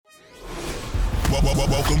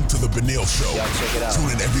Welcome to the Benil Show. Y'all check it out.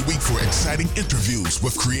 Tune in every week for exciting interviews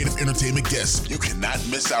with creative entertainment guests you cannot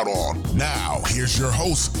miss out on. Now, here's your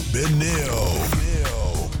host, Benil.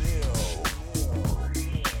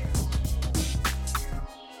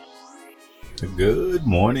 Good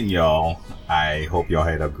morning, y'all. I hope y'all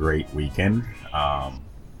had a great weekend.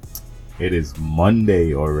 It is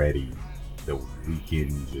Monday already. The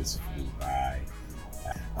weekend just flew by.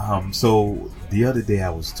 So the other day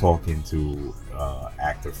I was talking to an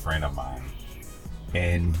actor friend of mine,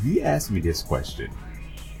 and he asked me this question.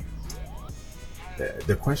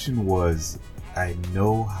 The question was, I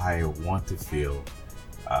know how I want to feel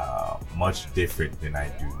much different than I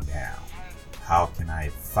do now. How can I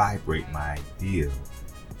vibrate my ideal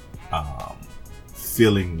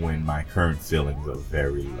feeling when my current feelings are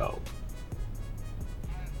very low?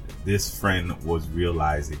 This friend was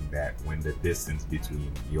realizing that when the distance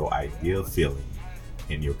between your ideal feeling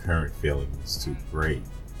and your current feeling is too great,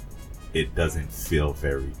 it doesn't feel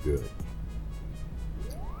very good.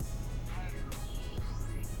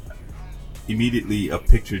 Immediately, a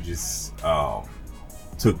picture just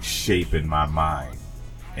took shape in my mind,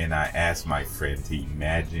 and I asked my friend to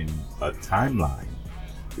imagine a timeline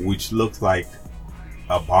which looks like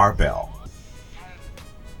a barbell,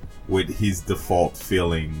 with his default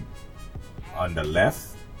feeling on the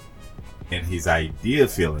left and his ideal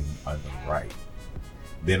feeling on the right.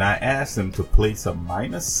 Then I asked him to place a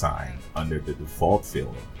minus sign under the default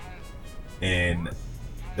feeling and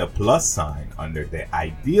the plus sign under the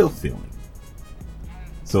ideal feeling.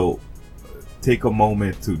 So take a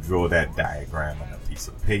moment to draw that diagram on a piece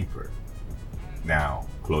of paper. Now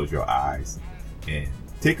close your eyes and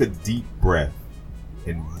take a deep breath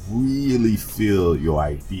and really feel your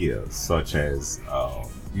ideas, such as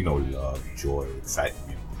love, joy,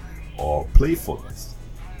 excitement, or playfulness.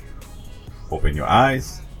 Open your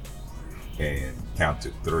eyes and count to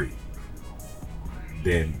 3.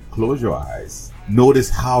 Then close your eyes. Notice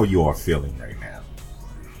how you are feeling right now.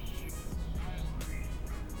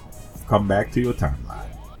 Come back to your timeline.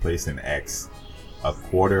 Place an X a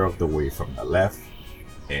quarter of the way from the left,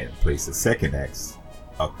 and place a second X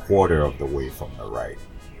a quarter of the way from the right.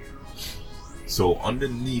 So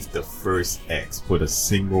underneath the first X, put a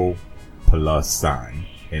single plus sign,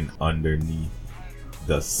 and underneath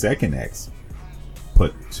the second X,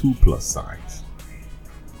 put 2 plus signs.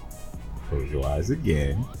 Close your eyes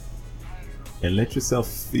again and let yourself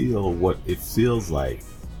feel what it feels like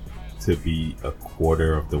to be a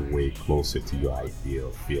quarter of the way closer to your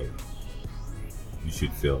ideal feeling. You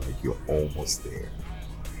should feel like you're almost there.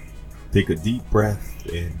 Take a deep breath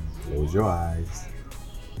and close your eyes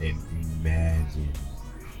and imagine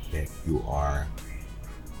that you are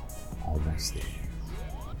almost there.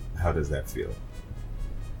 How does that feel?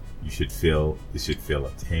 It should feel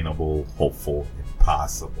attainable, hopeful, and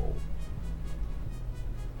possible.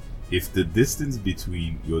 If the distance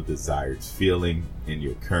between your desired feeling and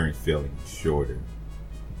your current feeling is shorter,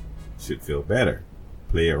 it should feel better.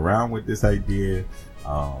 Play around with this idea.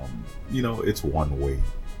 It's one way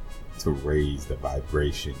to raise the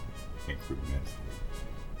vibration incrementally.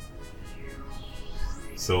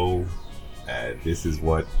 So this is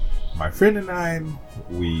what my friend and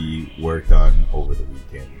we worked on over the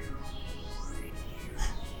weekend.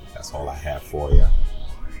 That's all I have for you.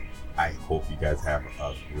 I hope you guys have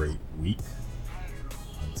a great week.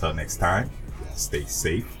 Until next time, y'all stay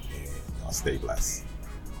safe and y'all stay blessed.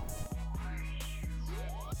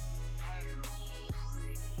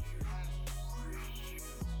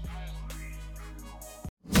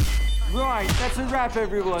 Right, that's a wrap,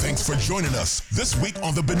 everyone. Thanks for joining us this week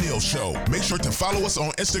on The Benil Show. Make sure to follow us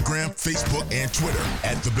on Instagram, Facebook, and Twitter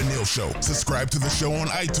at The Benil Show. Subscribe to the show on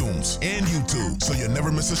iTunes and YouTube so you'll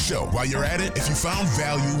never miss a show. While you're at it, if you found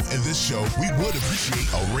value in this show, we would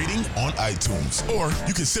appreciate a rating on iTunes. Or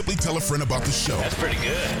you can simply tell a friend about the show. That's pretty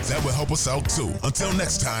good. That will help us out too. Until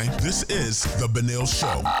next time, this is The Benil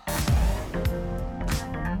Show.